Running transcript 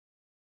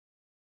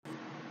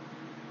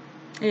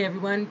Hey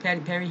everyone,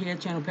 Patty Perry here,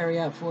 Channel Perry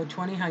out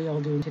 420. How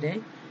y'all doing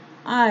today?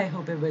 I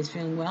hope everybody's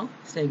feeling well,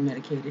 staying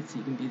medicated so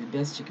you can be the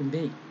best you can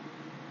be.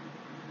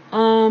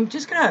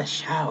 Just got out of the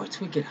shower.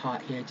 It's wicked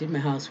hot here. I did my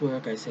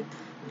housework. I said,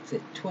 it's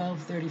at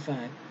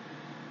 12:35.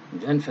 I'm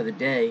done for the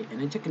day. And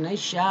I took a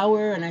nice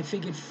shower and I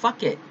figured,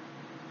 fuck it.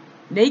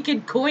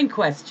 Naked coin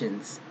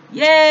questions.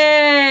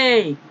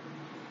 Yay!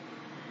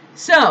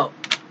 So,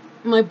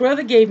 my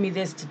brother gave me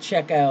this to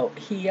check out.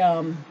 He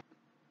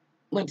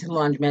went to the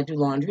laundromat, do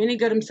laundry, and he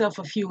got himself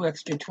a few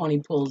extra 20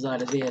 pulls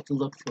out of there to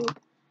look through.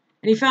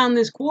 And he found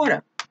this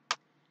quarter.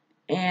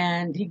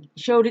 And he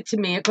showed it to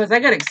me. Of course, I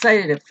got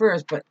excited at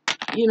first, but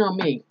you know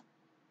me.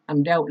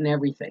 I'm doubting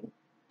everything.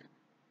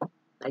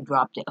 I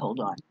dropped it. Hold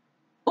on.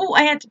 Oh,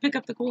 I had to pick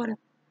up the quarter.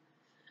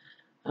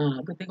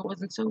 Good thing it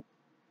wasn't soap.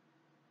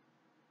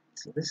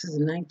 So this is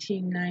in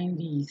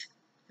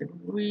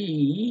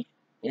 1993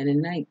 and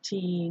in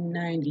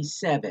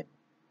 1997.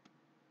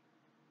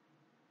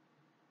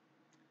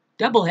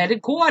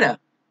 Double-headed quarter.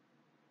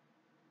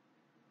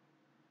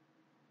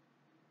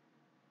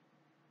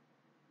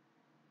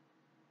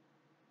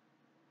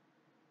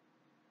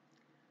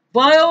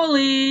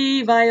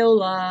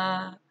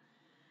 Viola.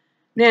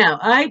 Now,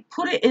 I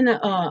put it in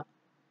a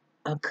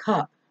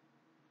cup.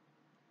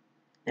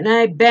 And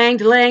I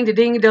banged, lang, da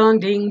ding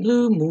dong, ding,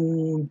 blue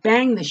moon.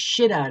 Banged the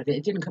shit out of it.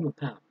 It didn't come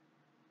apart.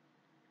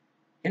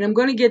 And I'm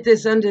going to get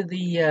this under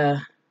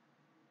the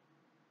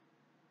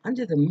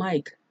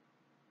mic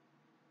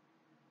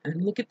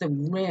and look at the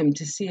rim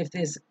to see if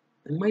there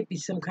might be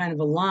some kind of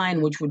a line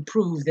which would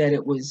prove that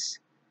it was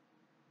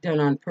done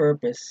on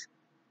purpose.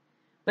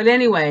 But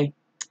anyway,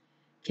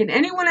 can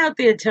anyone out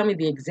there tell me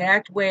the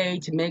exact way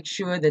to make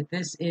sure that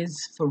this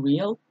is for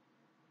real?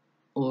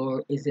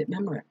 Or is it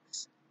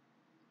Memorex?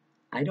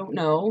 I don't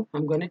know.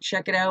 I'm going to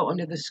check it out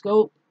under the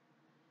scope.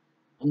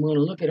 I'm going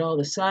to look at all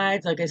the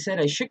sides. Like I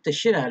said, I shook the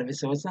shit out of it,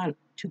 so it's not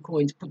two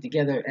coins put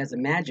together as a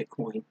magic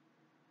coin.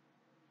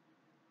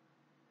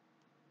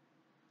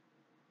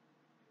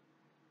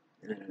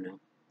 I don't know.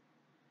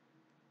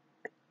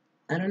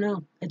 I don't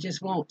know. I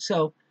just won't.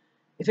 So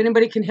if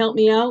anybody can help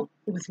me out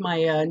with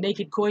my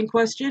naked coin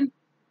question,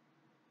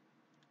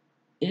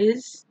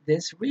 is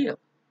this real?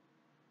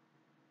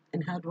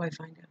 And how do I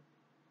find out?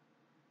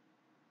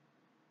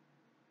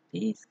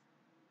 Peace.